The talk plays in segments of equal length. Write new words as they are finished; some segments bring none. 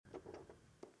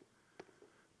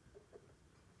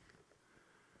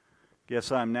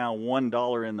Guess I'm now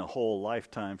 $1 in the whole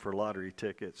lifetime for lottery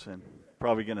tickets, and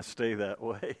probably going to stay that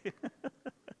way.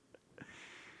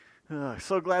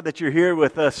 So glad that you're here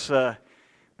with us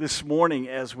this morning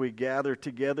as we gather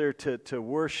together to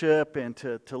worship and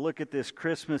to look at this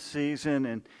Christmas season.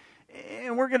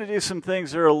 And we're going to do some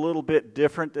things that are a little bit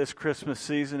different this Christmas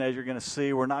season, as you're going to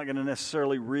see. We're not going to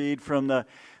necessarily read from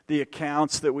the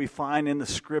accounts that we find in the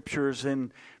Scriptures,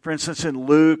 for instance, in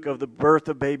Luke, of the birth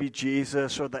of baby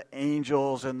Jesus, or the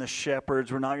angels and the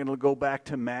shepherds. We're not going to go back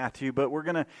to Matthew, but we're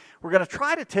going to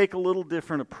try to take a little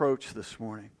different approach this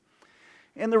morning.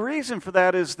 And the reason for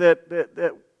that is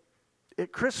that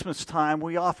at Christmas time,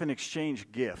 we often exchange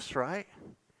gifts, right?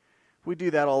 We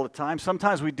do that all the time.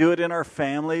 Sometimes we do it in our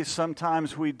families.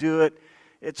 Sometimes we do it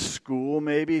at school,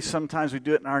 maybe. Sometimes we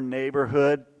do it in our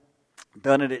neighborhood.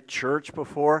 Done it at church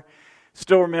before.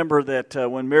 Still remember that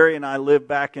when Mary and I lived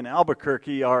back in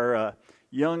Albuquerque, our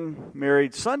young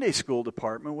married Sunday school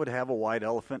department would have a white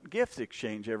elephant gift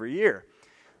exchange every year.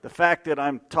 The fact that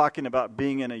I'm talking about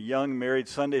being in a young married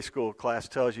Sunday school class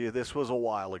tells you this was a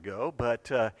while ago,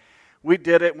 but we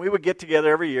did it, and we would get together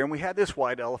every year, and we had this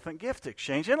white elephant gift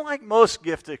exchange. And like most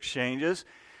gift exchanges,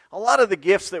 a lot of the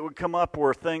gifts that would come up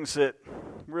were things that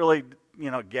really,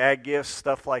 gag gifts,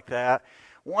 stuff like that.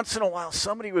 Once in a while,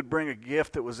 somebody would bring a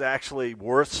gift that was actually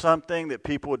worth something that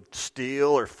people would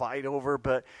steal or fight over,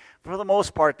 but for the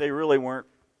most part, they really weren't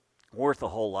worth a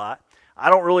whole lot.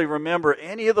 I don't really remember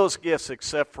any of those gifts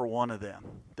except for one of them.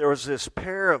 There was this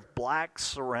pair of black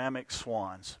ceramic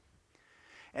swans,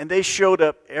 and they showed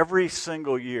up every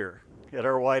single year at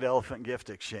our white elephant gift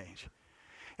exchange.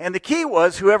 And the key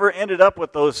was whoever ended up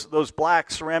with those black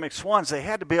ceramic swans, they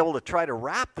had to be able to try to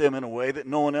wrap them in a way that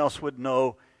no one else would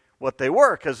know what they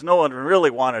were, because no one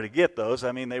really wanted to get those.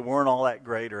 I mean, they weren't all that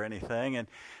great or anything. And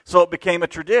so it became a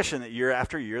tradition that year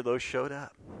after year those showed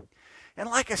up. And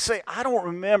like I say, I don't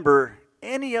remember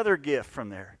any other gift from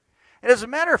there. And as a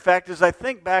matter of fact, as I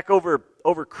think back over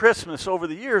Christmas over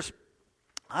the years,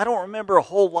 I don't remember a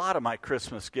whole lot of my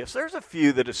Christmas gifts. There's a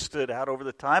few that have stood out over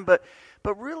the time, but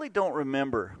really don't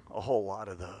remember a whole lot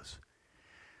of those.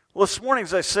 Well, this morning,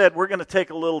 as I said, we're going to take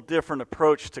a little different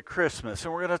approach to Christmas,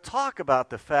 and we're going to talk about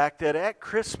the fact that at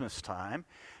Christmas time,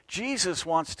 Jesus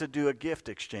wants to do a gift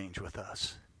exchange with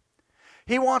us.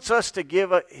 He wants us to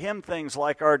give him things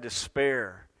like our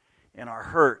despair and our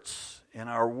hurts and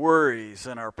our worries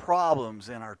and our problems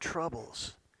and our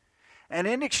troubles. And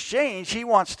in exchange, he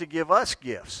wants to give us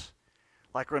gifts,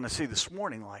 like we're going to see this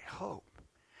morning, like hope.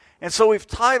 And so we've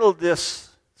titled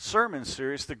this sermon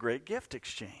series, The Great Gift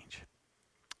Exchange.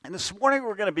 And this morning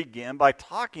we're going to begin by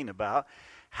talking about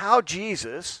how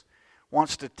Jesus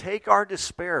wants to take our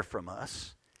despair from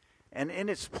us, and in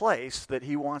its place that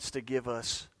he wants to give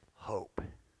us hope.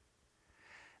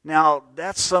 Now,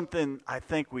 that's something I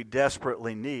think we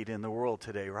desperately need in the world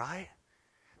today, right?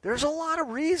 There's a lot of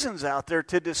reasons out there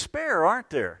to despair, aren't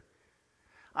there?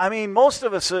 I mean, most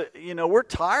of us, we're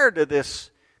tired of this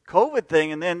COVID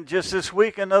thing, and then just this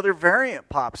week another variant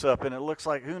pops up, and it looks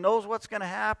like who knows what's going to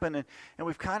happen, and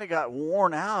we've kind of got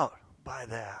worn out by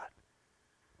that.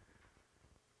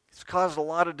 It's caused a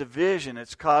lot of division.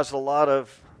 It's caused a lot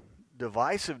of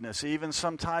divisiveness, even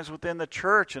sometimes within the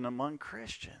church and among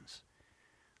Christians.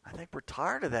 I think we're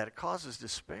tired of that. It causes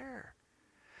despair.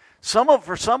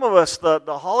 For some of us, the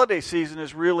holiday season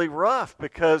is really rough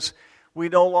because we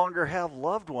no longer have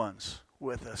loved ones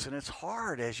with us, and it's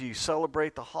hard as you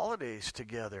celebrate the holidays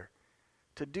together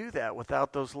to do that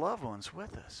without those loved ones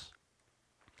with us.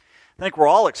 I think we're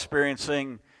all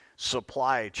experiencing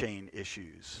supply chain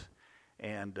issues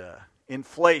and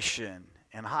inflation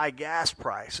and high gas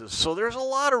prices, so there's a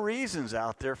lot of reasons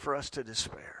out there for us to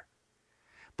despair.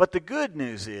 But the good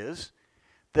news is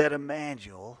that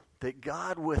Emmanuel, that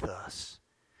God with us,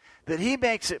 that he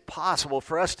makes it possible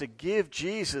for us to give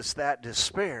Jesus that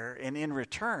despair, and in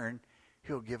return,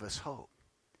 he'll give us hope.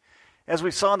 As we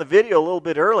saw in the video a little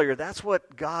bit earlier, that's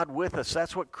what God with us,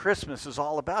 that's what Christmas is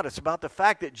all about. It's about the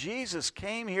fact that Jesus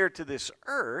came here to this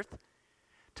earth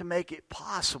to make it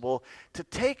possible to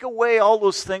take away all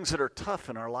those things that are tough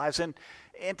in our lives and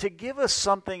to give us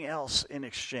something else in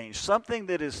exchange, something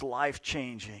that is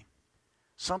life-changing,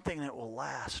 something that will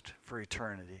last for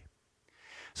eternity.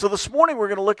 So this morning we're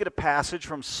going to look at a passage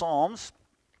from Psalm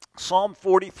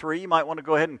 43. You might want to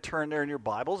go ahead and turn there in your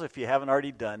Bibles if you haven't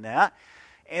already done that.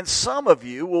 And some of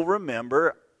you will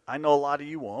remember, I know a lot of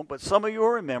you won't, but some of you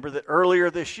will remember that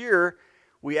earlier this year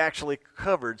we actually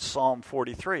covered Psalm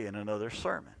 43 in another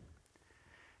sermon.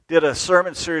 did a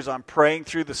sermon series on praying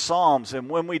through the Psalms, and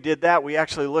when we did that, we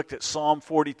actually looked at Psalm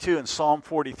 42 and Psalm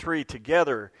 43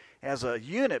 together as a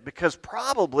unit, because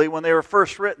probably when they were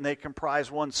first written, they comprised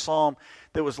one psalm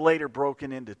that was later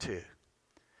broken into two.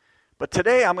 But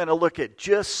today I'm going to look at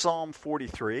just Psalm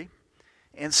 43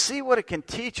 and see what it can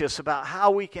teach us about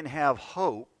how we can have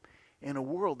hope in a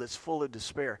world that's full of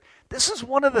despair. This is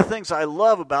one of the things I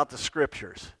love about the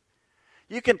Scriptures.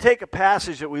 You can take a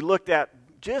passage that we looked at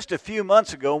just a few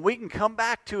months ago, and we can come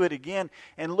back to it again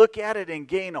and look at it and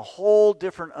gain a whole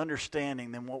different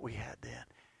understanding than what we had then.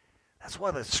 That's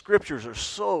why the Scriptures are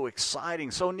so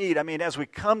exciting, so neat. I mean, as we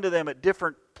come to them at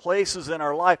different places in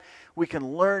our life, we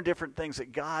can learn different things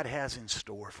that God has in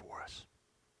store for us.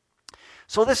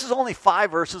 So this is only 5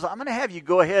 verses. I'm going to have you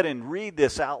go ahead and read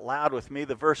this out loud with me.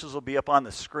 The verses will be up on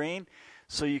the screen,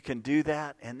 so you can do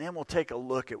that, and then we'll take a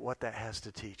look at what that has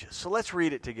to teach us. So let's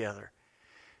read it together.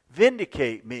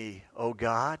 Vindicate me, O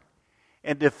God,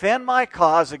 and defend my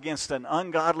cause against an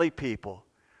ungodly people.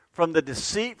 From the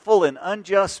deceitful and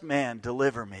unjust man,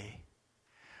 deliver me.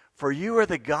 For you are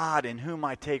the God in whom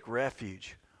I take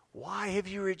refuge. Why have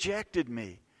you rejected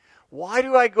me? Why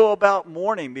do I go about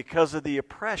mourning because of the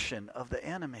oppression of the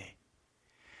enemy?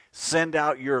 Send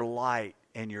out your light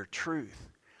and your truth.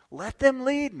 Let them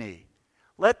lead me.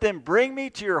 Let them bring me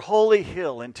to your holy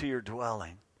hill and to your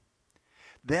dwelling.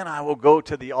 Then I will go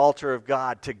to the altar of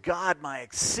God, to God my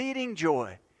exceeding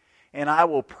joy, and I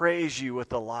will praise you with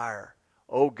the lyre,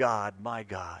 O God, my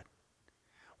God.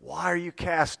 Why are you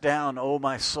cast down, O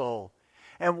my soul?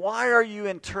 And why are you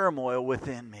in turmoil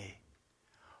within me?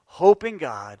 Hope in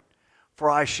God, for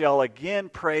I shall again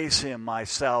praise him, my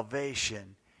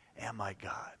salvation and my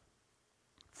God.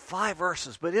 5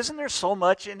 verses, but isn't there so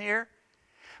much in here?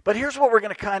 But here's what we're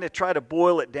going to kind of try to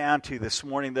boil it down to this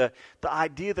morning, the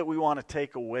idea that we want to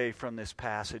take away from this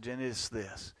passage, and it's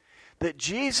this: that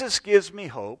Jesus gives me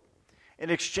hope in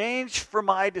exchange for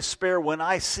my despair when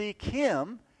I seek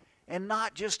him and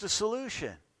not just a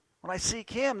solution. When I seek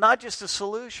him, not just a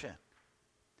solution.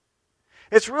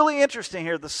 It's really interesting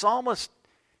here. The psalmist,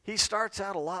 he starts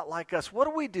out a lot like us. What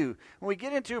do? When we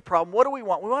get into a problem, what do we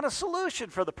want? We want a solution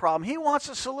for the problem. He wants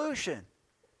a solution.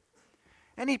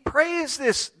 And he prays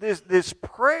this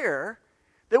prayer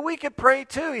that we could pray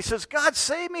too. He says, God,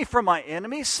 save me from my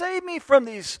enemies. Save me from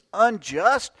these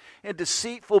unjust and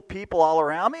deceitful people all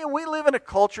around me. And we live in a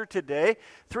culture today,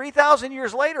 3,000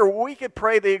 years later, where we could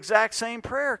pray the exact same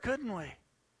prayer, couldn't we?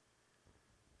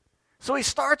 So he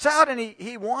starts out and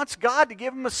he wants God to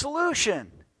give him a solution.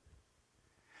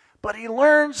 But he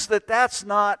learns that that's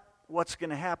not what's going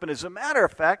to happen. As a matter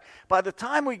of fact, by the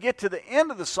time we get to the end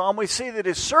of the psalm, we see that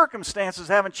his circumstances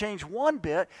haven't changed one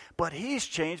bit, but he's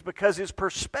changed because his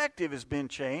perspective has been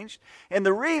changed. And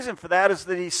the reason for that is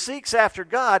that he seeks after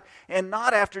God and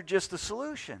not after just the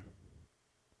solution.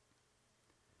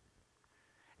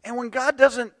 And when God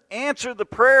doesn't answer the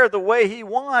prayer the way he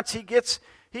wants,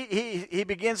 he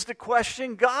begins to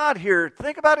question God here.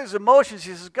 Think about his emotions.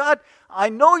 He says, God, I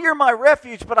know you're my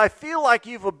refuge, but I feel like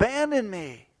you've abandoned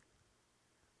me.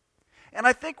 And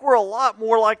I think we're a lot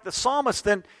more like the psalmist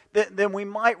than we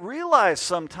might realize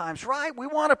sometimes, right? We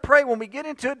want to pray when we get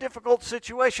into a difficult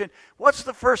situation. What's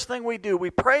the first thing we do? We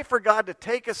pray for God to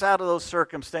take us out of those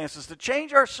circumstances, to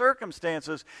change our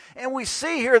circumstances. And we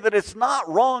see here that it's not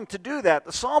wrong to do that.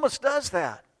 The psalmist does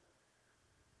that.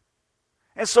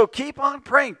 And so keep on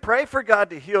praying. Pray for God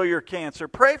to heal your cancer.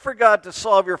 Pray for God to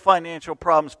solve your financial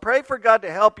problems. Pray for God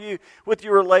to help you with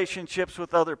your relationships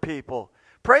with other people.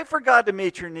 Pray for God to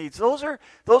meet your needs. Those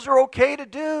are okay to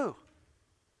do.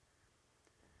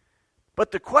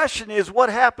 But the question is, what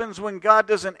happens when God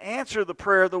doesn't answer the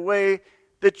prayer the way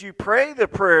that you pray the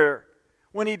prayer?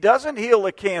 When he doesn't heal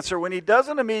the cancer, when he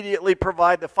doesn't immediately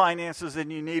provide the finances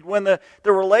that you need, when the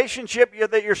relationship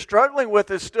that you're struggling with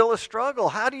is still a struggle,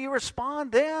 how do you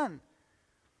respond then?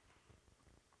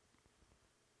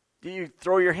 Do you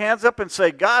throw your hands up and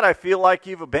say, God, I feel like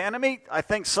you've abandoned me? I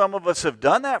think some of us have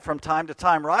done that from time to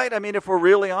time, right? I mean, if we're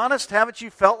really honest, haven't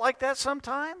you felt like that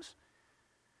sometimes?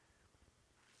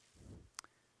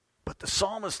 But the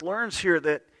psalmist learns here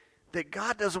that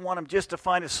God doesn't want him just to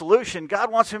find a solution.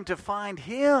 God wants him to find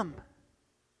him.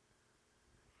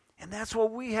 And that's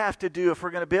what we have to do if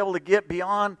we're going to be able to get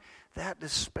beyond that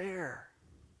despair.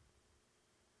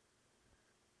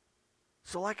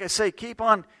 So like I say, keep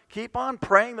on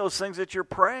praying those things that you're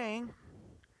praying.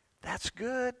 That's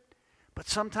good. But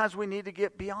sometimes we need to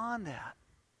get beyond that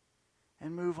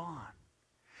and move on.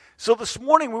 So this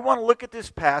morning we want to look at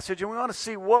this passage and we want to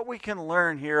see what we can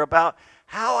learn here about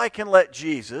how I can let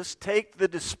Jesus take the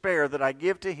despair that I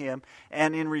give to him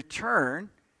and in return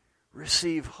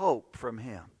receive hope from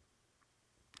him.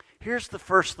 Here's the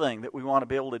first thing that we want to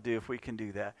be able to do if we can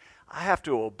do that. I have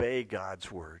to obey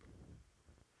God's word.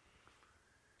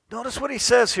 Notice what he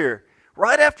says here.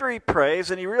 Right after he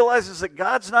prays and he realizes that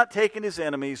God's not taking his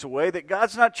enemies away, that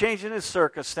God's not changing his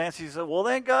circumstance, he said, well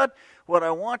then, God, what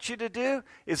I want you to do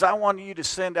is I want you to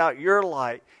send out your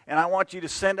light, and I want you to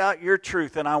send out your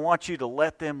truth, and I want you to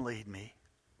let them lead me.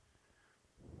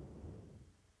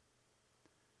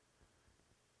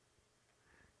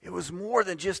 It was more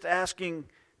than just asking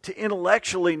to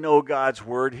intellectually know God's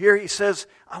word. Here he says,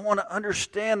 I want to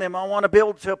understand them. I want to be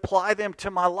able to apply them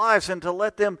to my lives and to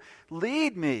let them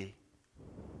lead me.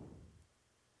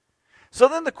 So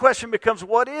then the question becomes,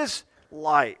 what is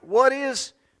light? What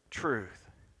is truth?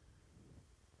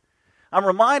 I'm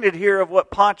reminded here of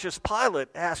what Pontius Pilate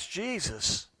asked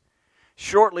Jesus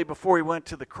shortly before he went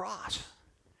to the cross.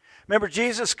 Remember,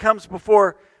 Jesus comes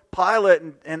before Pilate,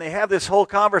 and they have this whole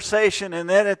conversation, and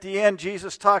then at the end,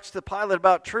 Jesus talks to Pilate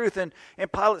about truth, and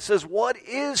Pilate says, what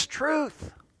is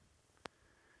truth?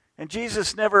 And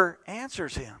Jesus never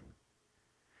answers him.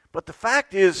 But the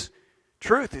fact is,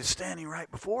 truth is standing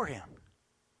right before him.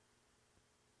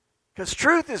 Because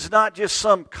truth is not just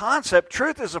some concept.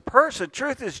 Truth is a person.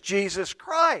 Truth is Jesus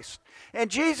Christ. And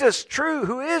Jesus,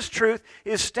 who is truth,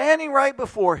 is standing right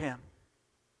before him.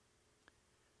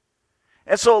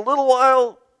 And so a little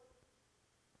while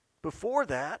before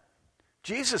that,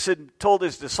 Jesus had told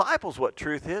his disciples what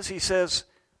truth is. He says,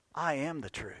 I am the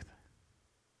truth.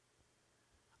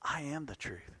 I am the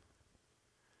truth.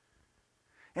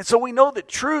 And so we know that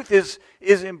truth is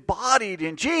embodied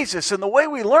in Jesus. And the way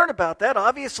we learn about that,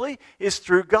 obviously, is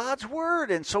through God's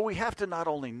Word. And so we have to not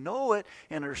only know it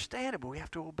and understand it, but we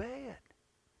have to obey it.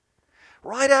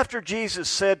 Right after Jesus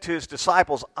said to his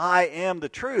disciples, I am the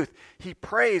truth, he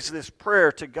prays this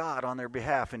prayer to God on their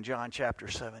behalf in John chapter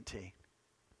 17.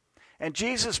 And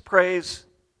Jesus prays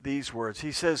these words.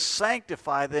 He says,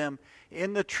 sanctify them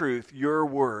in the truth. Your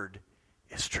word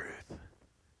is truth.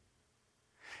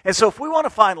 And so if we want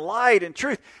to find light and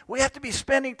truth, we have to be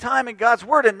spending time in God's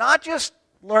Word and not just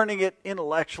learning it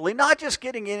intellectually, not just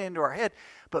getting it into our head,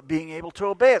 but being able to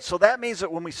obey it. So that means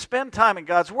that when we spend time in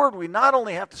God's Word, we not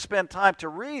only have to spend time to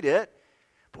read it,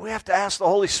 but we have to ask the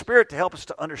Holy Spirit to help us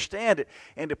to understand it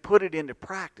and to put it into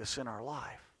practice in our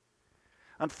life.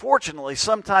 Unfortunately,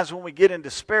 sometimes when we get in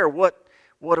despair, what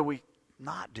do we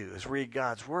not do? Is read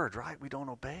God's Word, right? We don't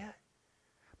obey it.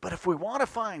 But if we want to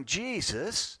find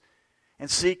Jesus and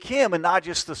seek Him and not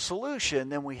just the solution,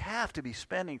 then we have to be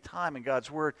spending time in God's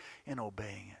Word and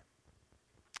obeying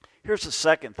it. Here's the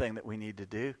second thing that we need to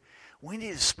do. We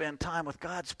need to spend time with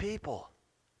God's people.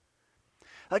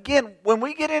 Again, when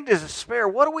we get into despair,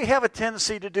 what do we have a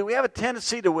tendency to do? We have a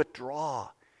tendency to withdraw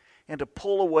and to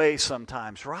pull away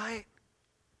sometimes, right?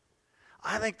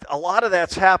 I think a lot of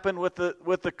that's happened with the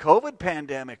COVID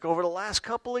pandemic over the last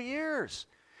couple of years.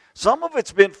 Some of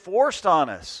it's been forced on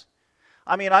us.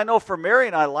 I mean, I know for Mary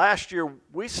and I, last year,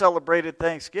 we celebrated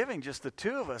Thanksgiving, just the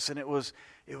two of us, and it was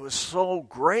so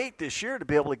great this year to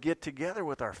be able to get together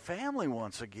with our family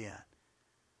once again.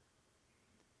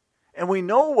 And we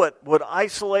know what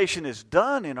isolation has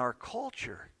done in our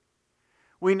culture.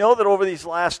 We know that over these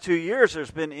last 2 years,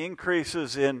 there's been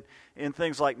increases in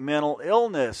things like mental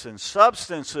illness and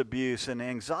substance abuse and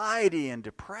anxiety and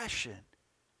depression.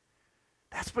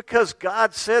 That's because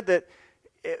God said that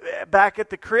back at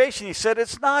the creation, He said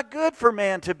it's not good for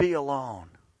man to be alone.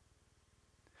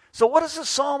 So what does the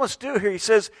psalmist do here? He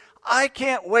says, I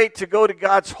can't wait to go to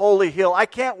God's holy hill. I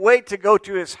can't wait to go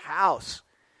to His house.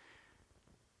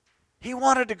 He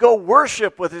wanted to go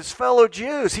worship with his fellow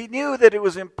Jews. He knew that it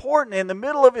was important in the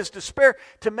middle of his despair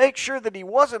to make sure that he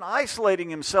wasn't isolating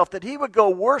himself, that he would go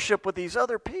worship with these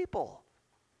other people.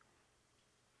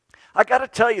 I got to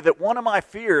tell you that one of my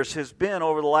fears has been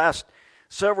over the last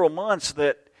several months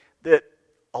that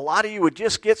a lot of you would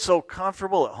just get so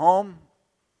comfortable at home,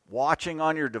 watching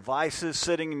on your devices,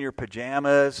 sitting in your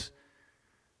pajamas,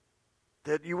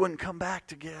 that you wouldn't come back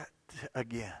to get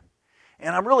again.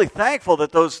 And I'm really thankful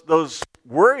that those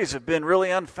worries have been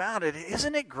really unfounded.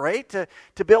 Isn't it great to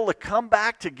be able to come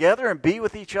back together and be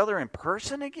with each other in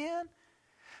person again?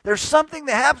 There's something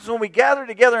that happens when we gather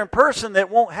together in person that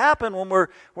won't happen when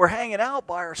we're hanging out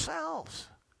by ourselves.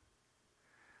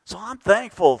 So I'm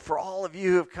thankful for all of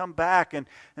you who have come back and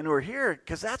who are here,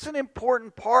 because that's an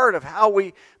important part of how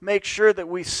we make sure that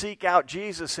we seek out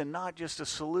Jesus and not just a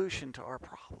solution to our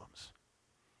problems.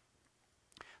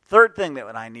 Third thing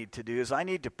that I need to do is I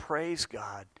need to praise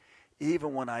God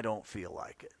even when I don't feel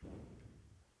like it.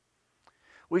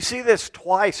 We see this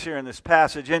twice here in this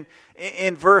passage.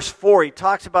 In verse 4, he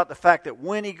talks about the fact that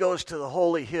when he goes to the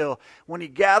holy hill, when he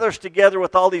gathers together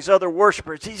with all these other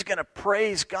worshipers, he's going to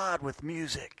praise God with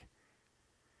music.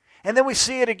 And then we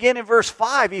see it again in verse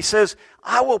 5. He says,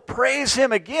 I will praise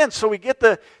him again. So we get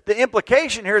the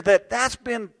implication here that that's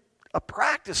been a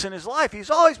practice in his life.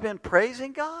 He's always been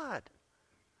praising God.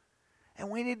 And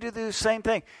we need to do the same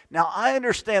thing. Now, I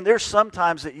understand there's some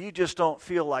times that you just don't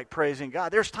feel like praising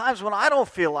God. There's times when I don't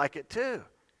feel like it too.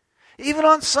 Even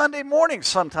on Sunday mornings,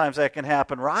 sometimes that can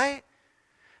happen, right?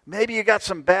 Maybe you got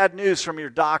some bad news from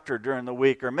your doctor during the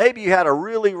week, or maybe you had a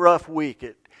really rough week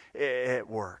at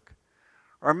work.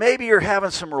 Or maybe you're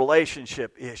having some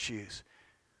relationship issues.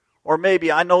 Or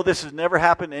maybe, I know this has never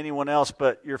happened to anyone else,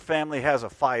 but your family has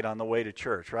a fight on the way to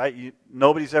church, right?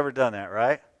 Nobody's ever done that,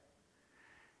 right?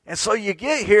 And so you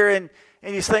get here and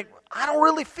you think, I don't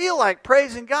really feel like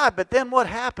praising God. But then what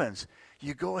happens?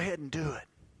 You go ahead and do it.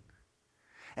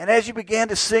 And as you begin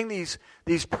to sing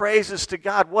these praises to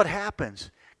God, what happens?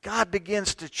 God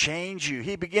begins to change you.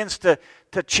 He begins to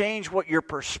change what your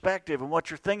perspective and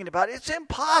what you're thinking about. It's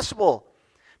impossible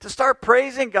to start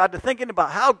praising God, to thinking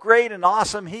about how great and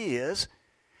awesome He is,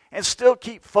 and still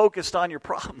keep focused on your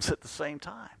problems at the same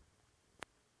time.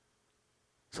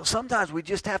 So sometimes we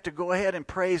just have to go ahead and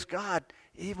praise God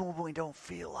even when we don't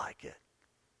feel like it.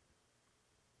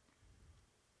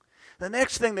 The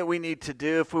next thing that we need to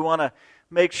do if we want to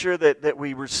make sure that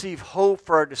we receive hope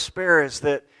for our despair is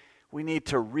that we need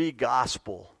to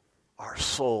re-gospel our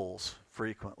souls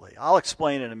frequently. I'll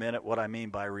explain in a minute what I mean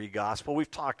by re-gospel. We've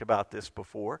talked about this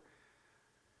before.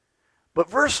 But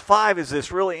verse 5 is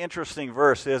this really interesting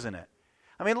verse, isn't it?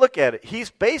 I mean, look at it. He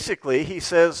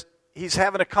says, he's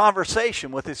having a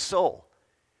conversation with his soul.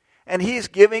 And he's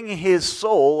giving his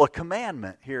soul a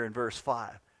commandment here in verse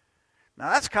 5. Now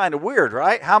that's kind of weird,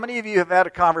 right? How many of you have had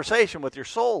a conversation with your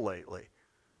soul lately?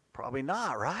 Probably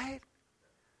not, right?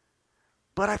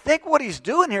 But I think what he's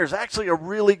doing here is actually a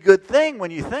really good thing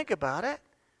when you think about it.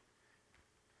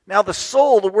 Now the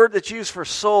soul, the word that's used for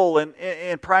soul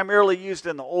and primarily used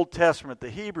in the Old Testament, the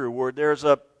Hebrew word, there's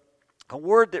a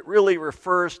word that really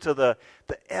refers to the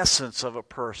essence of a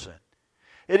person.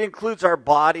 It includes our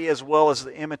body as well as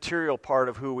the immaterial part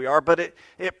of who we are, but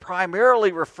it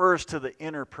primarily refers to the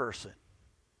inner person.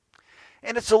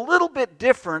 And it's a little bit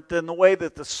different than the way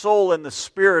that the soul and the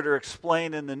spirit are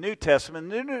explained in the New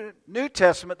Testament. In the New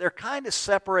Testament, they're kind of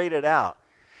separated out.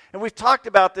 And we've talked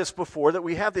about this before, that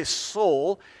we have this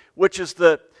soul, which is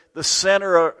the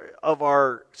center of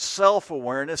our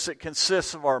self-awareness. It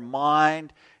consists of our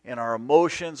mind and our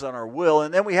emotions and our will.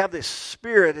 And then we have this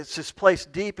spirit. It's this place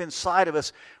deep inside of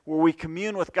us where we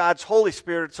commune with God's Holy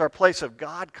Spirit. It's our place of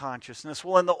God consciousness.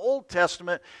 Well, in the Old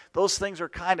Testament, those things are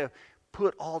kind of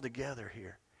put all together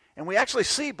here. And we actually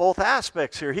see both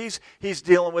aspects here. He's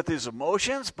dealing with his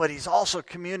emotions, but he's also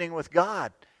communing with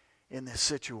God in this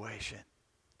situation.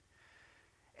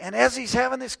 And as he's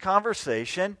having this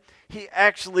conversation, he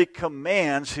actually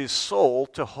commands his soul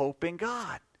to hope in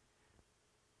God.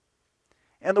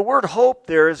 And the word hope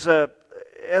there is,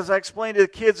 as I explained to the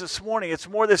kids this morning, it's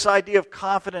more this idea of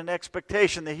confident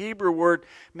expectation. The Hebrew word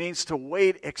means to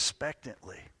wait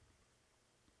expectantly.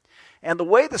 And the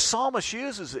way the psalmist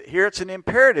uses it here, it's an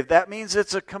imperative. That means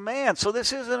it's a command. So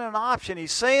this isn't an option.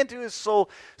 He's saying to his soul,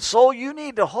 you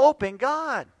need to hope in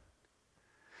God.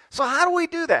 So how do we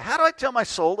do that? How do I tell my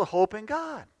soul to hope in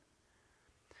God?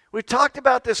 We've talked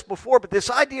about this before, but this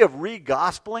idea of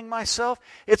re-gospeling myself,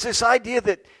 it's this idea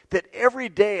that every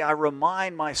day I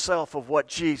remind myself of what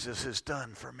Jesus has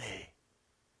done for me.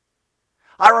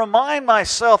 I remind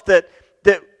myself that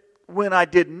when I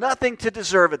did nothing to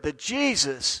deserve it, that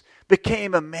Jesus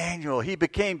became Emmanuel. He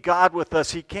became God with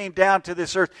us. He came down to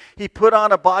this earth. He put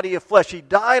on a body of flesh. He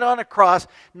died on a cross,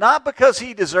 not because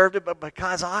he deserved it, but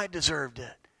because I deserved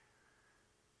it.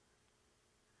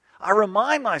 I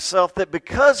remind myself that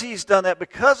because he's done that,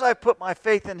 because I put my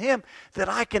faith in him, that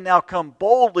I can now come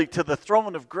boldly to the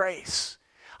throne of grace.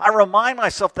 I remind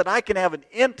myself that I can have an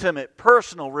intimate,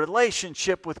 personal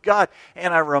relationship with God.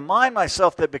 And I remind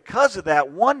myself that because of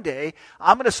that, one day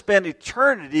I'm going to spend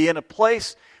eternity in a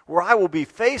place where I will be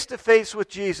face to face with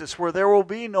Jesus, where there will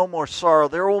be no more sorrow,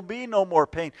 there will be no more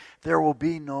pain, there will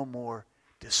be no more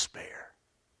despair.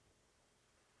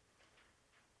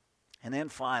 And then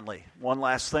finally, one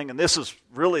last thing, and this is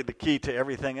really the key to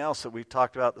everything else that we've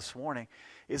talked about this morning,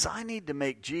 is I need to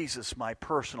make Jesus my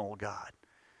personal God.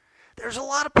 There's a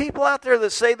lot of people out there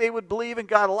that say they would believe in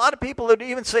God. A lot of people that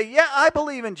even say, yeah, I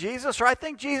believe in Jesus, or I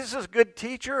think Jesus is a good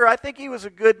teacher, or I think he was a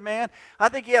good man. I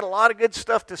think he had a lot of good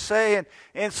stuff to say,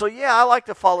 and so, yeah, I like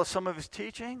to follow some of his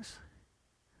teachings.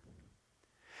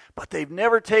 but they've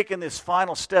never taken this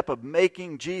final step of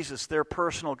making Jesus their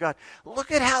personal God.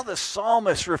 Look at how the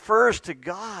psalmist refers to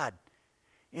God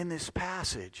in this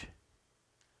passage.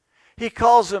 He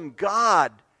calls him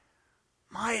God,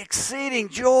 my exceeding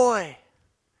joy,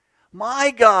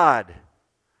 my God,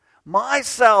 my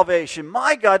salvation,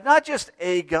 my God, not just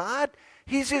a God,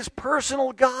 he's his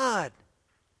personal God.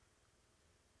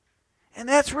 And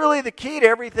that's really the key to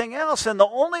everything else. And the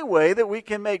only way that we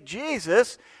can make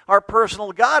Jesus our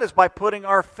personal God is by putting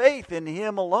our faith in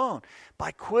him alone.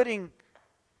 By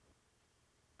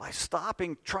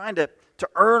stopping trying to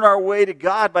earn our way to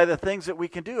God by the things that we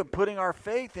can do and putting our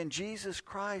faith in Jesus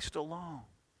Christ alone.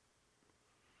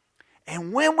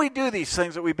 And when we do these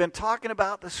things that we've been talking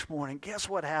about this morning, guess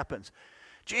what happens?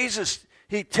 Jesus,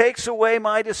 he takes away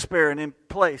my despair, and in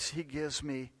place, he gives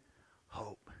me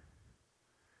hope.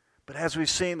 But as we've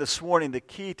seen this morning, the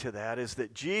key to that is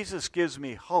that Jesus gives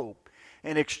me hope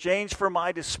in exchange for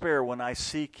my despair when I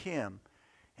seek him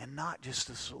and not just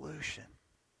a solution.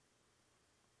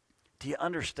 Do you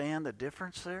understand the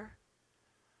difference there?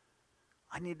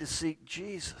 I need to seek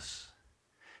Jesus.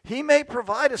 He may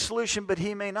provide a solution, but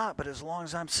he may not. But as long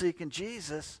as I'm seeking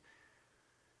Jesus,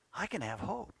 I can have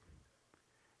hope.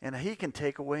 And he can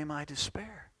take away my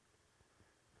despair.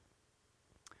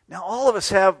 Now, all of us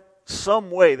have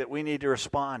some way that we need to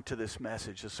respond to this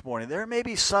message this morning. There may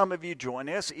be some of you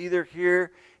joining us, either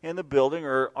here in the building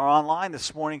or online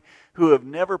this morning, who have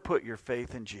never put your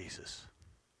faith in Jesus,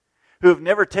 who have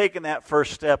never taken that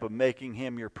first step of making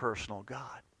him your personal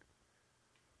God.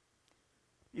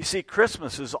 You see,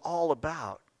 Christmas is all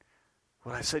about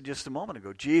what I said just a moment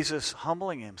ago, Jesus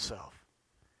humbling himself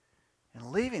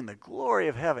and leaving the glory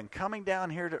of heaven, coming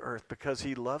down here to earth because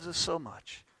he loves us so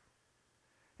much,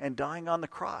 and dying on the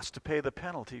cross to pay the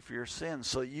penalty for your sins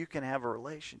so you can have a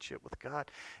relationship with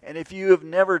God. And if you have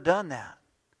never done that,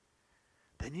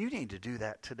 then you need to do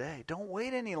that today. Don't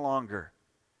wait any longer.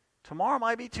 Tomorrow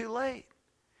might be too late.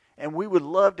 And we would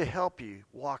love to help you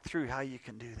walk through how you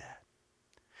can do that.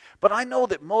 But I know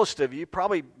that most of you,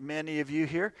 probably many of you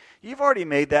here, you've already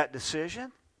made that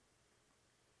decision.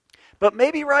 But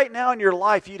maybe right now in your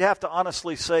life you'd have to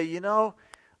honestly say, you know,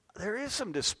 there is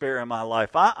some despair in my life.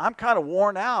 I'm kind of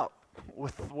worn out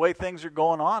with the way things are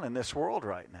going on in this world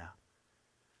right now.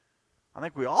 I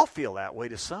think we all feel that way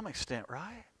to some extent,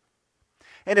 right?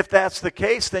 And if that's the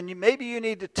case, then maybe you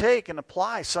need to take and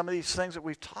apply some of these things that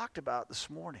we've talked about this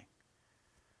morning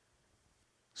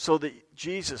so that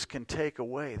Jesus can take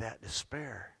away that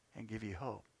despair and give you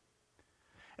hope.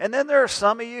 And then there are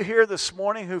some of you here this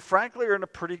morning who frankly are in a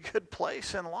pretty good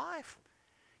place in life.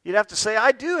 You'd have to say,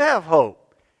 I do have hope.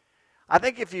 I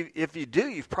think if you do,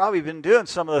 you've probably been doing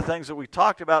some of the things that we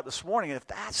talked about this morning. And if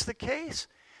that's the case,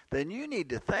 then you need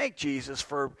to thank Jesus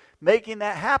for making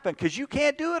that happen, because you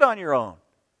can't do it on your own.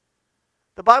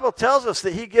 The Bible tells us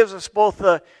that he gives us both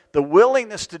the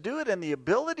willingness to do it and the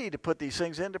ability to put these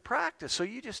things into practice. So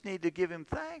you just need to give him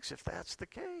thanks if that's the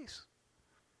case.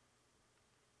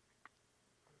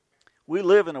 We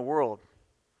live in a world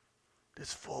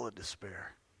that's full of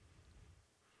despair.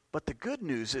 But the good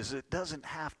news is it doesn't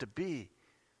have to be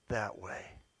that way.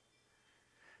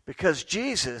 Because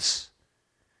Jesus,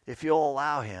 if you'll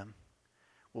allow him,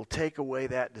 will take away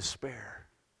that despair.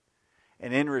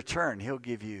 And in return, he'll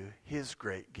give you his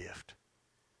great gift,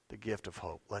 the gift of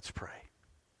hope. Let's pray.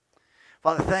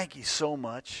 Father, thank you so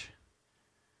much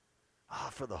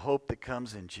for the hope that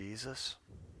comes in Jesus.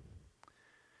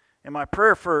 And my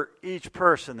prayer for each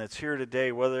person that's here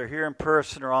today, whether they're here in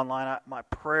person or online, my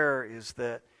prayer is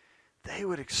that they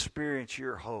would experience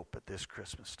your hope at this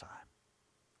Christmas time.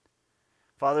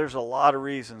 Father, there's a lot of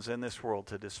reasons in this world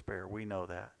to despair. We know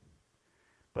that.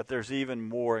 But there's even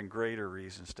more and greater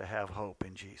reasons to have hope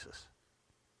in Jesus.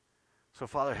 So,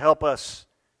 Father, help us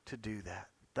to do that.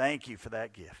 Thank you for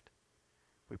that gift.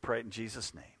 We pray it in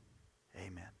Jesus' name.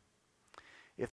 Amen.